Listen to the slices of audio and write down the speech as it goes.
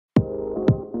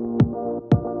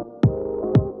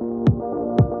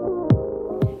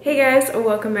Hey guys,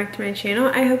 welcome back to my channel.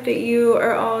 I hope that you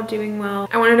are all doing well.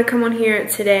 I wanted to come on here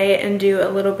today and do a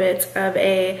little bit of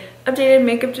a updated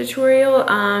makeup tutorial.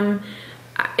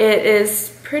 It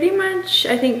is pretty much,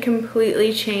 I think,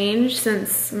 completely changed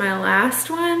since my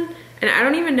last one. And I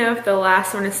don't even know if the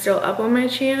last one is still up on my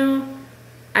channel.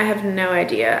 I have no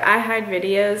idea. I hide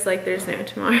videos like there's no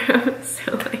tomorrow,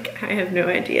 so like I have no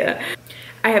idea.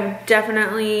 I have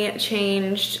definitely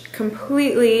changed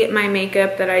completely my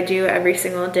makeup that I do every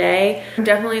single day. I'm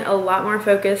definitely a lot more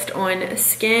focused on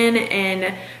skin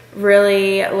and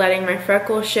really letting my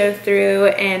freckles show through,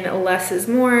 and less is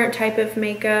more type of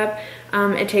makeup.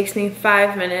 It takes me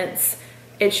 5 minutes.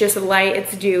 It's just light,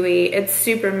 it's dewy, it's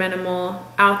super minimal,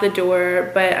 out the door,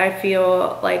 but I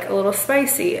feel like a little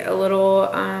spicy, a little,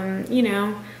 you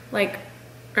know, like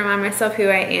remind myself who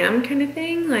I am kind of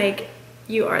thing. Like,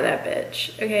 you are that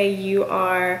bitch, okay? You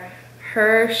are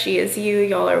her, she is you,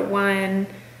 y'all are one,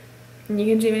 and you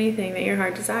can do anything that your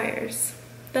heart desires.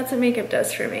 That's what makeup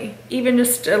does for me. Even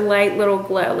just a light little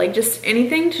glow, like just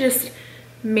anything to just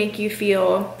make you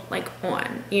feel like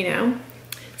on, you know?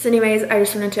 So anyways, I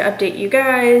just wanted to update you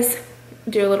guys,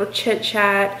 do a little chit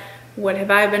chat. What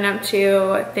have I been up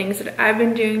to? Things that I've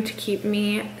been doing to keep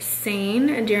me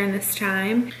sane during this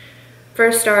time.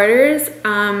 For starters,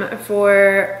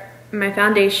 for my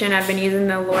foundation, I've been using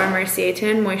the Mercier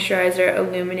Tinted Moisturizer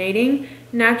Illuminating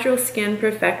Natural Skin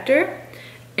Perfector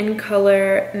in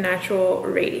color Natural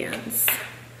Radiance.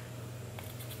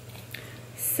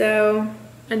 So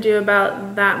I do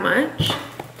about that much.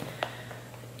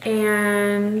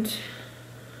 And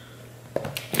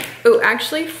oh,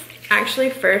 actually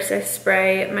first I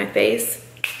spray my face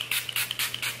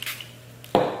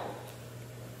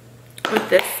with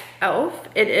this e.l.f.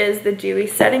 It is the Dewy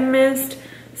Setting Mist.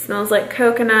 Smells like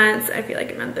coconuts. I feel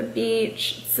like I'm at the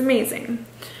beach. It's amazing.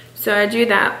 So I do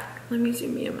that. Let me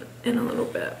zoom you in a little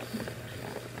bit.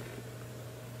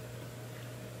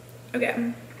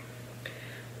 Okay.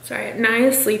 Sorry,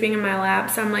 Naya's sleeping in my lap,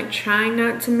 so I'm like trying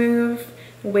not to move,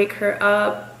 wake her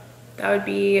up. That would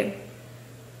be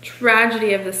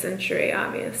tragedy of the century,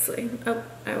 obviously. Oh,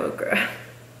 I woke her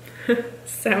up.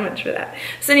 So much for that.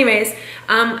 So anyways,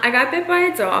 I got bit by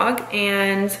a dog,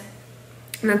 and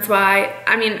that's why,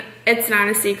 I mean, it's not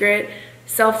a secret.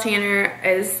 Self-tanner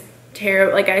is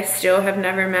terrible. Like, I still have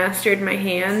never mastered my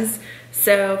hands.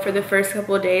 So for the first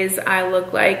couple of days, I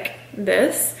look like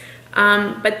this.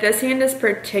 But this hand is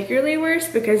particularly worse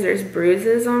because there's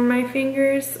bruises on my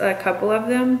fingers, a couple of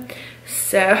them.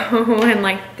 So, and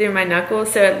like through my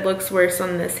knuckles. So it looks worse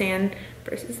on this hand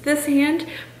versus this hand.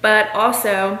 But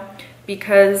also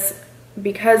because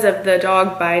of the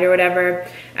dog bite or whatever,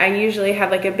 I usually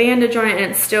have like a bandage on it,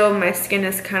 and it's still, my skin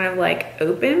is kind of like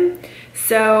open.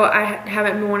 So I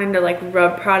haven't been wanting to like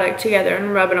rub product together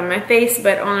and rub it on my face,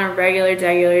 but on a regular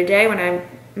day when I'm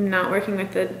not working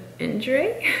with the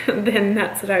injury, then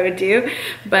that's what I would do.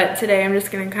 But today I'm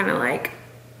just gonna kind of like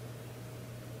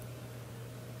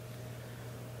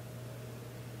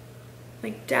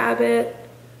dab it.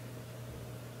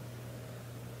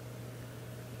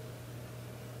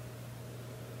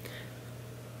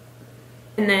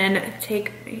 And then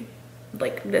take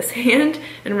like this hand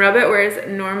and rub it, whereas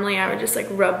normally I would just like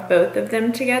rub both of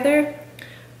them together.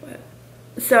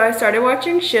 So I started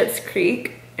watching Schitt's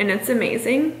Creek, and it's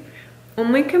amazing.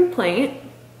 Only complaint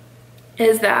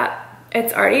is that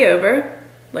it's already over,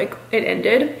 like it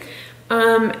ended.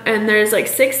 And there's like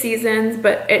 6 seasons,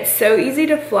 but it's so easy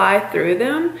to fly through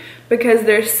them because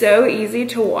they're so easy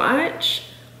to watch.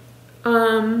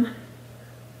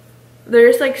 They're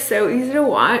just like so easy to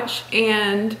watch,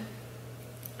 and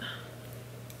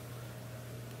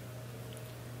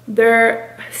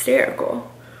they're hysterical.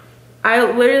 I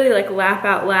literally like laugh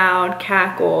out loud,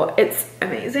 cackle. It's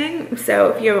amazing. So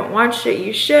if you haven't watched it,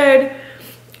 you should.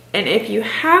 And if you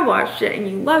have watched it and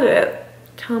you love it,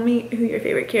 tell me who your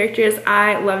favorite character is.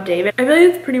 I love David. I feel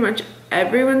like it's pretty much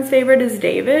everyone's favorite is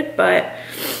David, but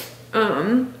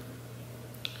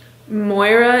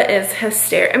Moira is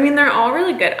hysterical. I mean, they're all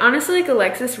really good. Honestly, like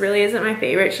Alexis really isn't my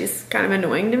favorite. She's kind of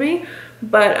annoying to me,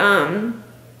 but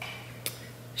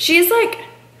she's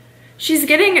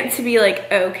getting it to be like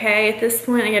okay at this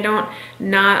point. Like, I don't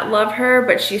not love her,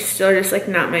 but she's still just like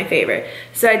not my favorite.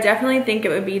 So I definitely think it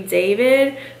would be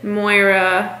David,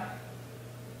 Moira,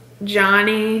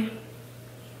 Johnny,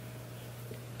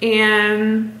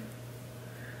 and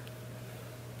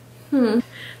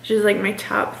she's like my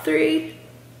top 3.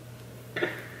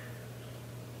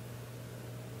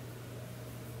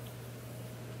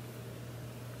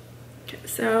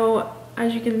 So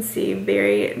as you can see,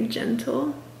 very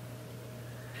gentle.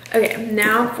 Okay,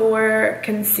 now for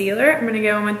concealer, I'm gonna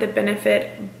go in with the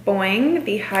Benefit Boing,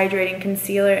 the Hydrating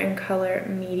Concealer in color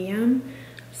medium.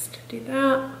 Just do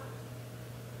that.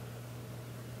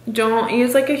 Don't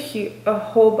use like a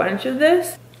whole bunch of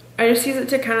this. I just use it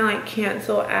to kind of like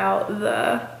cancel out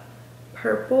the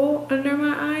purple under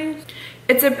my eyes.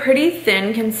 It's a pretty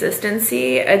thin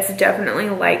consistency. It's definitely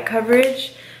light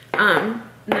coverage. And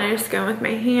then I just go with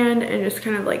my hand and just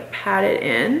kind of like pat it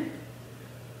in.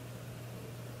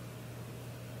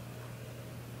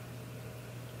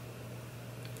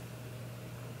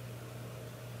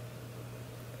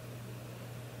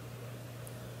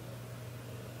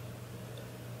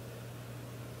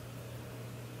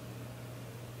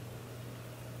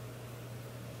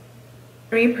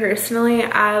 For me personally,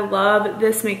 I love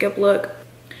this makeup look.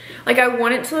 Like, I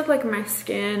want it to look like my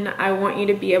skin. I want you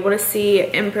to be able to see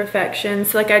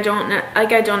imperfections. Like, I don't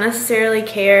necessarily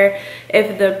care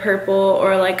if the purple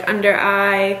or like under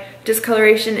eye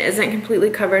discoloration isn't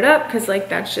completely covered up, because like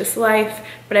that's just life,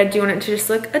 but I do want it to just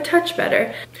look a touch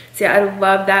better. So yeah, I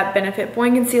love that Benefit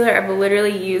Boing concealer. I've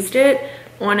literally used it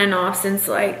on and off since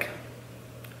like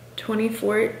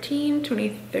 2014,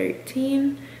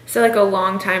 2013. So like a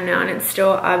long time now, and it's still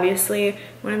obviously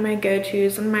one of my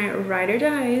go-tos on my ride or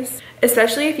dies.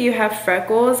 Especially if you have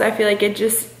freckles, I feel like it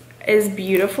just is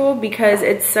beautiful because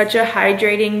it's such a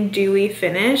hydrating, dewy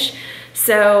finish.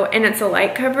 So, and it's a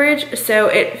light coverage, so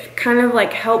it kind of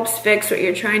like helps fix what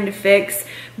you're trying to fix,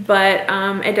 but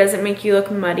it doesn't make you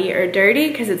look muddy or dirty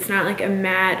because it's not like a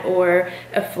matte or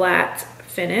a flat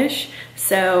finish.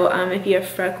 So if you have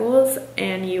freckles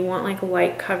and you want like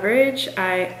light coverage,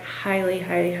 I highly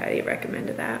recommend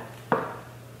that.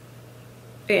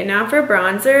 Okay, now for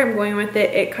bronzer, I'm going with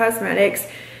the It Cosmetics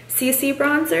CC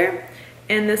bronzer,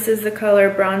 and this is the color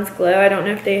Bronze Glow. I don't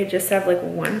know if they just have like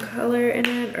one color in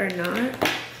it or not.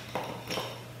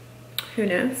 Who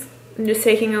knows? I'm just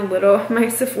taking a little of my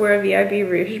Sephora VIB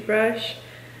Rouge brush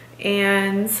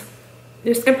and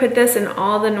just gonna put this in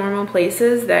all the normal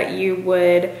places that you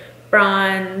would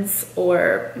bronze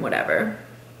or whatever.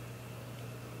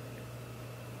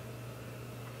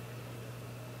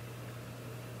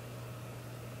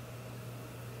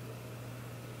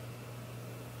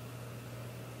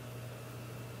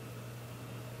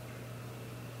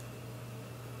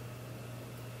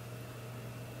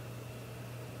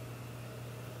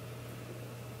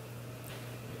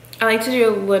 I like to do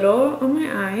a little on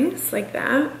my eyes like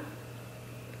that.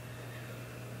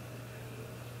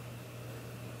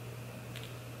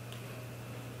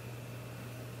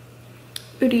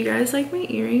 Oh, do you guys like my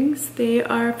earrings? They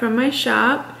are from my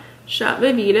shop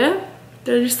Vivida.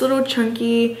 They're just little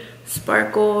chunky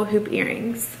sparkle hoop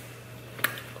earrings.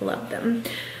 Love them.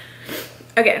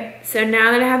 Okay, so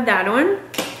now that I have that on,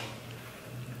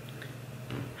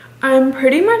 I'm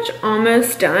pretty much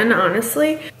almost done,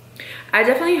 honestly. I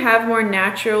definitely have more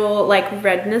natural like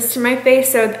redness to my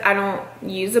face, so I don't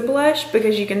use a blush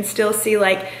because you can still see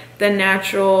like the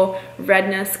natural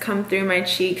redness come through my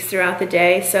cheeks throughout the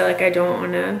day. So like I don't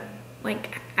want to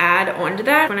like add on to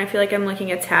that. When I feel like I'm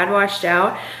looking a tad washed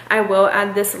out, I will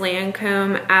add this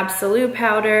Lancome Absolute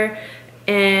powder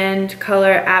and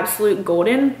color Absolute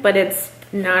Golden, but it's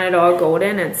not at all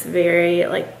golden. It's very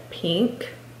like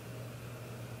pink.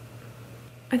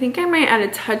 I think I might add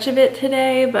a touch of it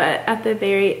today, but at the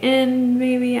very end,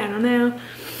 maybe, I don't know.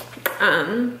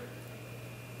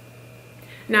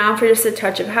 Now for just a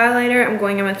touch of highlighter, I'm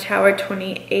going in with Tower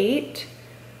 28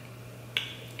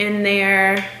 in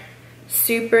their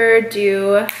Super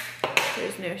Dew.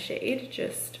 There's no shade,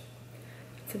 just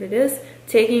that's what it is.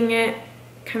 Taking it,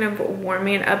 kind of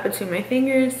warming it up between my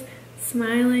fingers,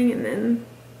 smiling, and then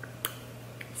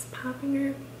just popping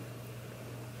her.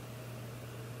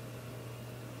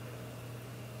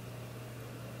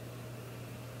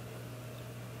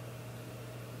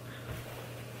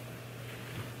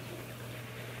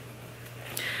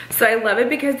 So I love it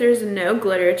because there's no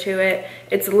glitter to it.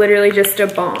 It's literally just a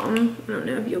balm. I don't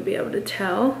know if you'll be able to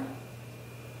tell.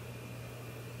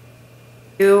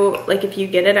 Like if you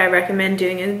get it, I recommend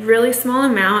doing a really small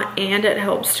amount, and it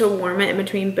helps to warm it in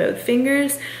between both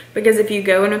fingers, because if you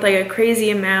go in with like a crazy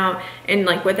amount and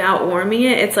like without warming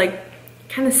it, it's like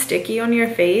kind of sticky on your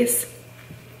face.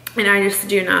 And I just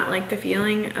do not like the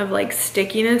feeling of like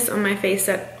stickiness on my face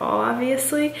at all,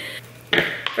 obviously.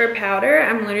 For powder,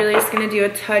 I'm literally just going to do a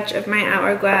touch of my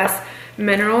Hourglass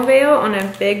Mineral Veil on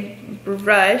a big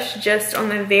brush just on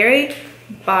the very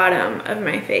bottom of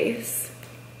my face.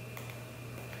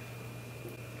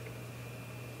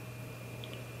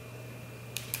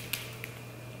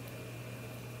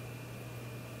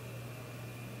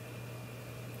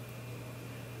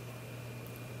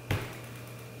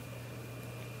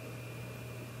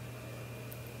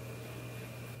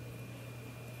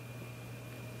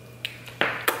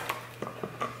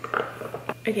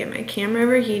 again, my camera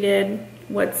overheated.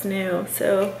 What's new?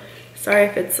 So sorry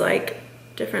if it's like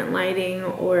different lighting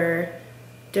or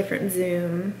different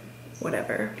zoom,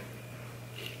 whatever.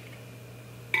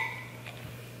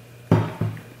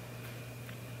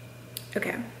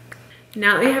 Okay,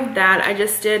 now that we have that, I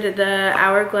just did the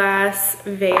Hourglass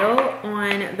veil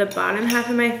on the bottom half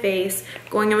of my face,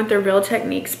 going in with the Real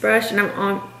Techniques brush, and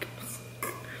I'm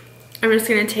just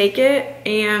gonna take it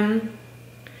and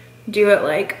do it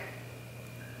like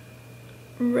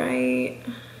right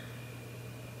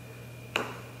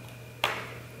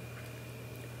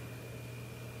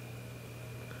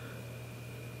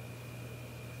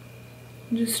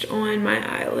just on my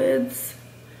eyelids.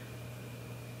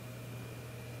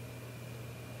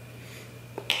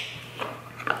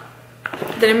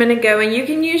 Then I'm gonna go, and you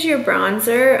can use your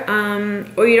bronzer,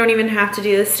 or you don't even have to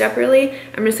do this step really.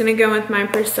 I'm just gonna go with my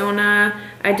Persona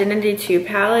Identity 2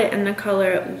 palette in the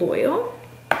color Loyal.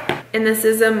 And this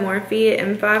is a Morphe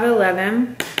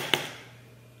M511.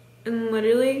 And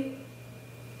literally,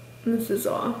 this is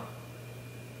all.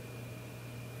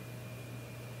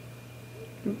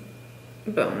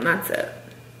 Boom, that's it.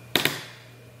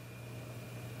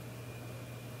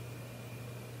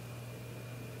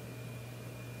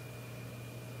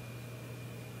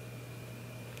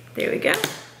 There we go.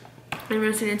 I'm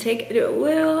just gonna take it a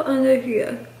little under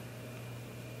here.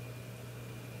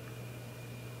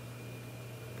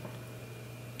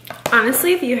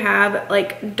 Honestly, if you have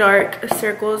like dark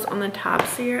circles on the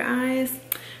tops of your eyes,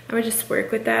 I would just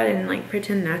work with that and like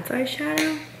pretend that's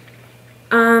eyeshadow.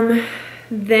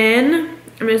 Then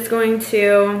I'm just going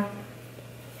to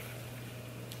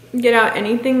get out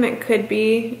anything that could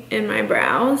be in my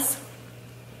brows.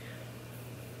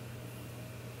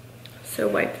 So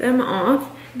wipe them off.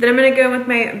 Then I'm gonna go with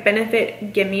my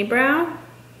Benefit Gimme Brow.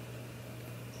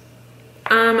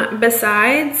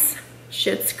 Besides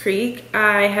Schitt's Creek,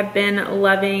 I have been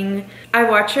loving, I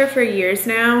watch her for years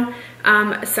now.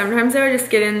 Sometimes I would just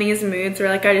get in these moods where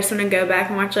like I just want to go back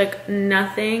and watch like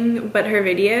nothing but her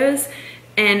videos.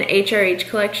 And HRH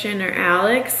Collection or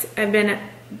Alex, I've been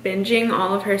binging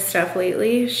all of her stuff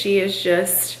lately. She is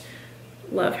just,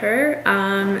 love her.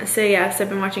 So yes, I've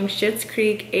been watching Schitt's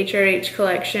Creek, HRH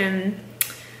Collection.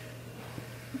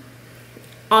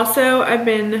 Also, so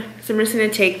I'm just gonna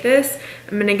take this.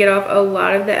 I'm gonna get off a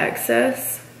lot of the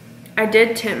excess. I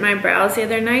did tint my brows the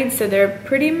other night, so they're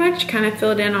pretty much kind of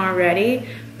filled in already,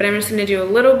 but I'm just gonna do a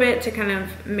little bit to kind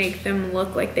of make them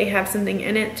look like they have something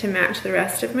in it to match the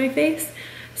rest of my face.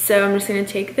 So I'm just gonna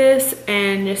take this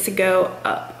and just go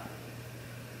up.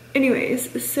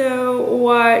 Anyways, so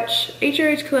watch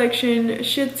HRH Collection,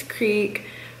 Schitt's Creek.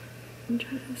 I'm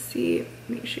trying to see,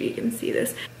 make sure you can see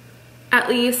this. At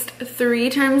least 3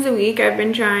 times a week, I've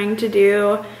been trying to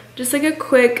do just like a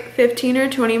quick 15 or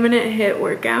 20 minute HIIT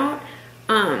workout.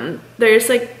 They're just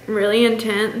like really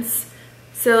intense.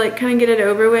 So like kind of get it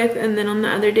over with, and then on the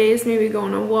other days, maybe go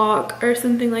on a walk or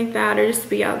something like that, or just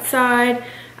be outside.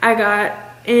 I got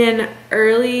an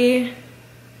early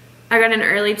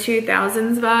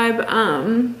 2000s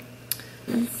vibe.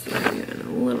 Let's see, a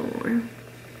little more.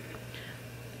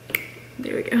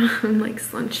 There we go. I'm like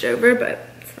slunched over, but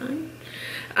it's fine.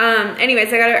 Anyways,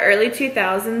 I got an early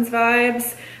 2000s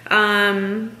vibes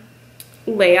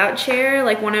layout chair,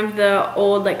 like one of the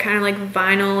old like kind of like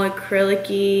vinyl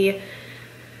acrylic-y.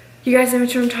 You guys know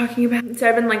what I'm talking about. So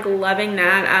I've been like loving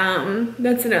that.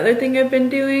 That's another thing I've been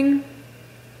doing.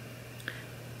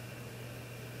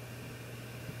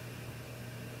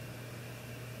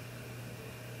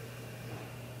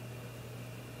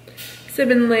 So I've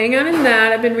been laying out in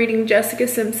that. I've been reading Jessica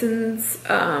Simpson's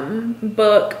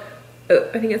book.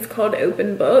 I think it's called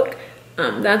Open Book.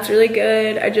 That's really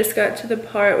good. I just got to the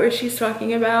part where she's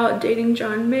talking about dating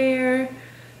John Mayer.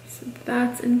 So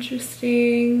that's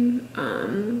interesting.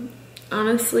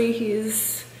 Honestly,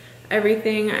 he's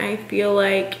everything I feel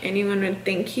like anyone would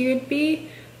think he would be.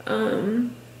 Or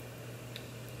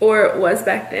was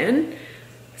back then.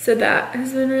 So that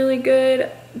has been really good.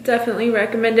 Definitely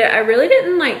recommend it. I really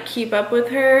didn't like keep up with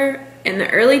her in the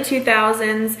early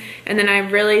 2000s, and then I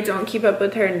really don't keep up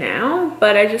with her now,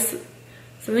 but I just,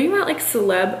 something about like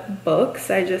celeb books,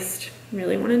 I just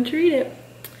really wanted to read it.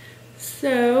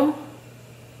 So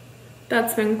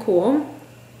that's been cool.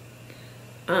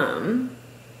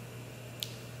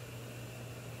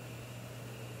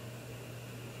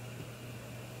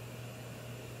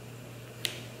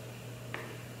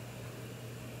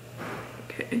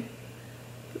 Okay,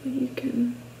 so you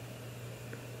can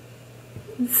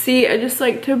see, I just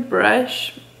like to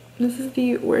brush. This is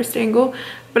the worst angle,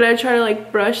 but I try to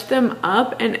like brush them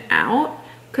up and out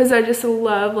because I just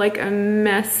love like a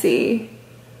messy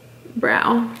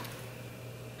brow.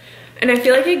 And I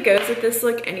feel like it goes with this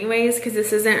look anyways, because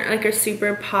this isn't like a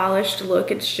super polished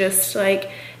look. It's just like,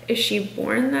 is she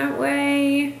born that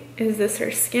way? Is this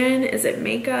her skin? Is it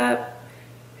makeup?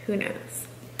 Who knows?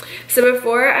 So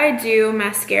before I do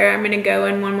mascara, I'm gonna go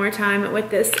in one more time with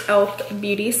this e.l.f.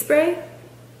 beauty spray.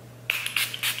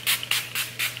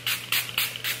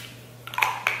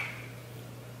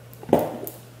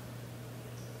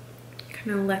 Kind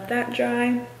of let that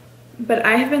dry. But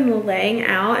I have been laying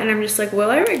out and I'm just like,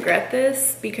 will I regret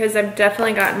this? Because I've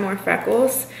definitely gotten more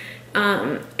freckles.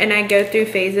 And I go through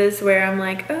phases where I'm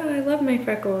like, oh, I love my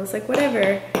freckles, like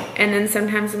whatever. And then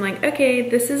sometimes I'm like, okay,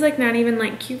 this is like not even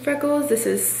like cute freckles, this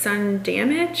is sun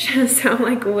damage. So I'm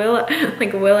like, will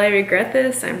I regret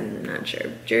this? I'm not sure,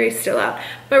 jury's still out.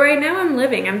 But right now I'm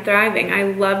living, I'm thriving. I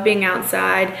love being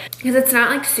outside because it's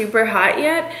not like super hot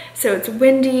yet. So it's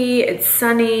windy, it's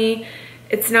sunny,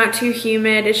 it's not too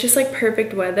humid. It's just like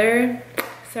perfect weather.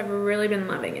 So I've really been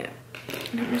loving it.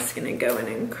 And I'm just gonna go in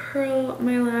and curl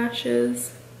my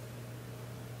lashes.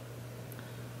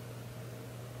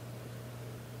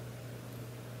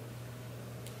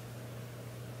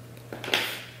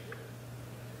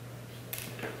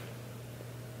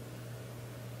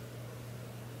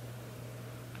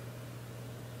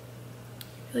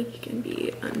 I feel like you can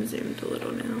be unzoomed a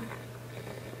little now.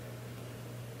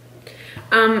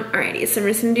 Alrighty, so I'm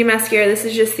just gonna do mascara. This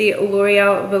is just the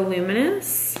L'Oreal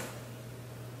Voluminous.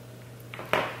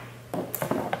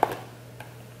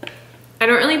 I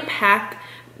don't really pack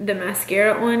the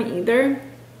mascara on either.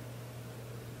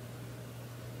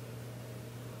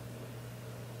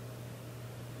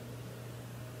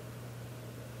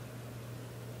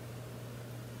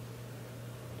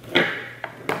 You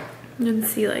can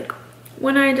see like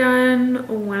when I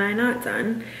done, when I not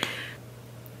done.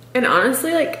 And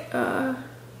honestly, like,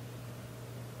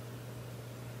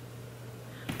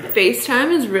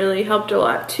 FaceTime has really helped a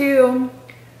lot too.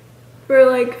 For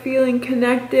like feeling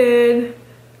connected,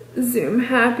 Zoom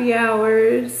happy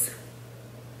hours.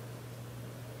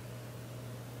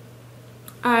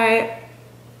 I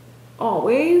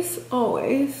always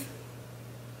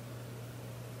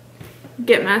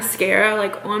get mascara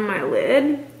like on my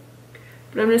lid.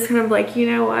 But I'm just kind of like, you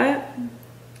know what?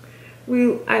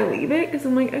 I leave it because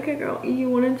I'm like, okay girl, you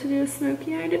wanted to do a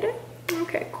smoky eye today?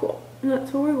 Okay, cool. And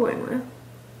that's what we're going with.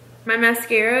 My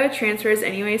mascara transfers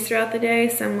anyways throughout the day,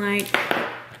 so I'm like,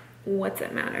 what's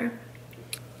it matter?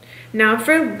 Now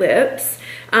for lips.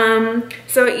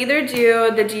 So I either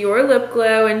do the Dior Lip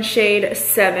Glow in shade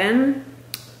 7.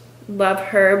 Love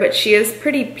her, but she is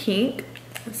pretty pink.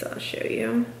 So I'll show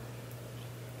you.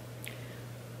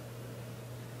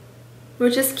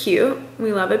 Which is cute.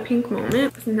 We love a pink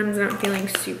moment. Sometimes I'm not feeling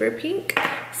super pink.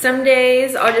 Some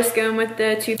days I'll just go in with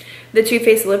the Too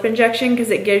Faced lip injection because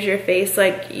it gives your face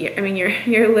like, I mean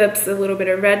your lips a little bit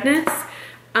of redness.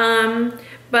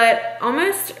 But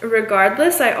almost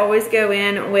regardless, I always go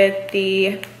in with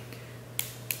the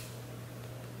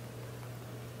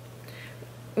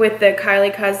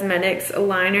Kylie Cosmetics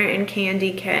liner in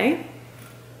Candy K.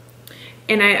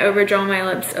 And I overdraw my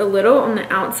lips a little on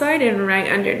the outside and right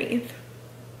underneath.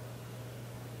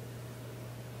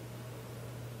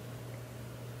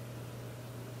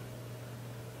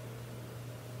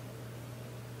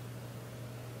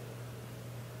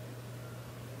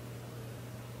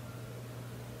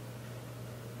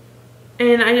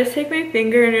 And I just take my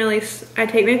finger and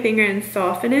and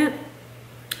soften it.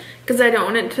 Because I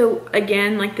don't want it to,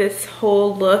 again, like this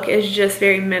whole look is just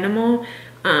very minimal.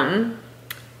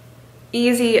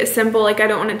 Easy, simple, like I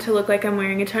don't want it to look like I'm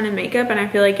wearing a ton of makeup, and I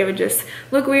feel like it would just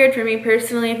look weird for me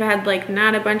personally if I had like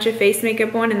not a bunch of face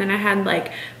makeup on and then I had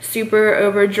like super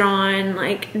overdrawn,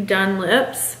 like done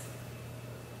lips.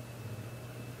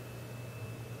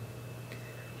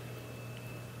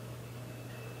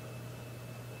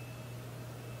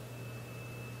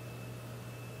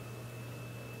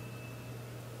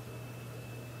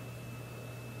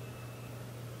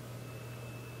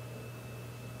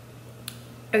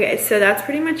 Okay, so that's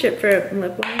pretty much it for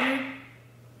lip liner.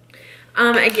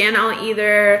 Again, I'll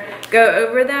either go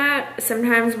over that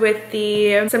sometimes with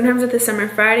the Summer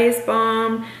Fridays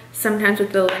balm, sometimes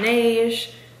with the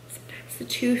Laneige, sometimes the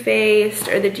Too Faced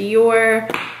or the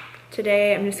Dior.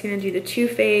 Today, I'm just gonna do the Too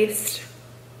Faced.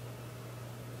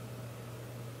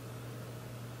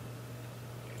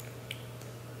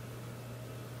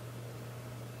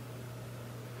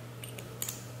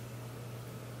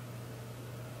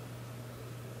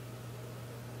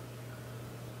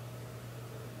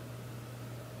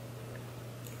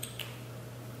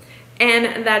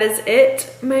 And that is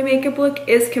it. My makeup look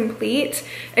is complete.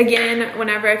 Again,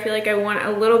 whenever I feel like I want a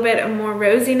little bit of more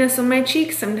rosiness on my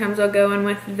cheeks, sometimes I'll go in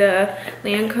with the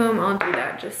Lancome. I'll do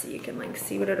that just so you can like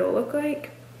see what it'll look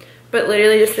like. But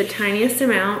literally just the tiniest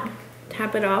amount.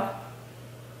 Tap it off.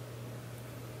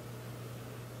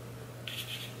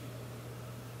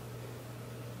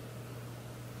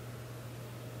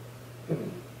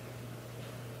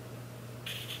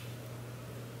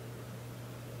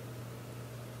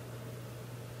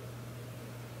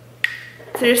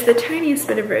 So just the tiniest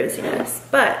bit of rosiness.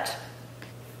 But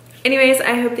anyways,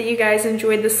 I hope that you guys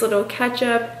enjoyed this little catch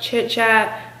up, chit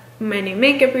chat, my new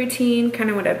makeup routine, kind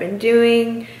of what I've been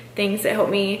doing, things that help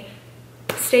me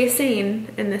stay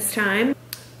sane in this time.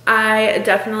 I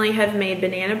definitely have made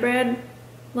banana bread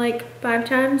like 5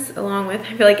 times, along with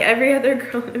I feel like every other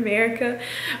girl in America,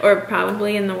 or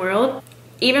probably in the world.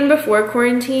 Even before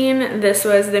quarantine, this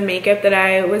was the makeup that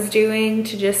I was doing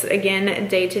to just, again,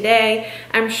 day to day.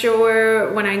 I'm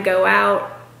sure when I go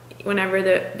out, whenever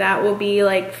that will be,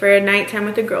 like for a nighttime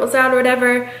with the girls out or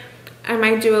whatever, I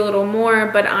might do a little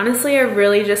more. But honestly, I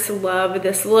really just love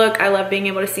this look. I love being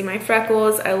able to see my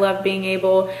freckles. I love being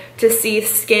able to see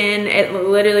skin. It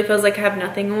literally feels like I have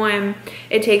nothing on.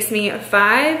 It takes me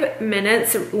 5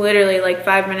 minutes, literally like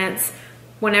 5 minutes,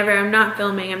 whenever I'm not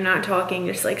filming, I'm not talking,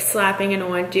 just like slapping it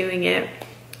on, doing it.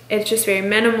 It's just very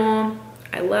minimal.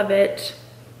 I love it.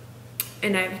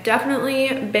 And I've definitely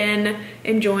been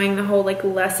enjoying the whole like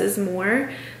less is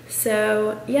more.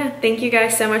 So yeah, thank you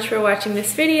guys so much for watching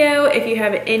this video. If you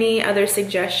have any other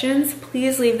suggestions,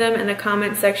 please leave them in the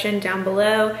comment section down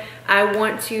below. I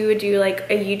want to do like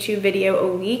a YouTube video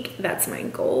a week. That's my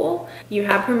goal. You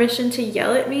have permission to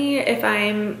yell at me if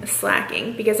I'm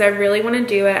slacking, because I really want to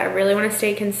do it. I really want to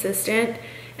stay consistent.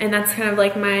 And that's kind of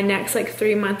like my next like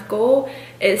 3-month goal,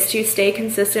 is to stay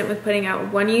consistent with putting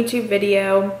out 1 YouTube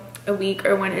video a week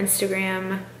or 1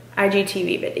 Instagram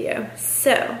IGTV video.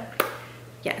 So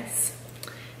yes.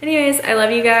 Anyways, I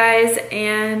love you guys,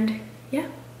 and yeah,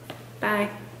 bye.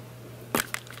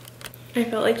 I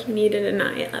felt like you needed an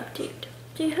eye update.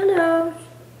 Say hello.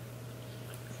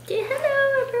 Say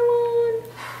hello, everyone.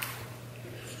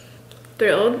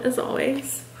 Thrilled as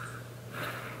always.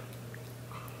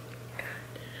 God.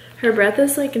 Her breath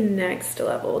is like next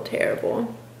level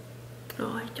terrible.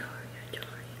 Oh, I adore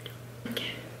you.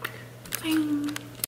 Okay. Bye.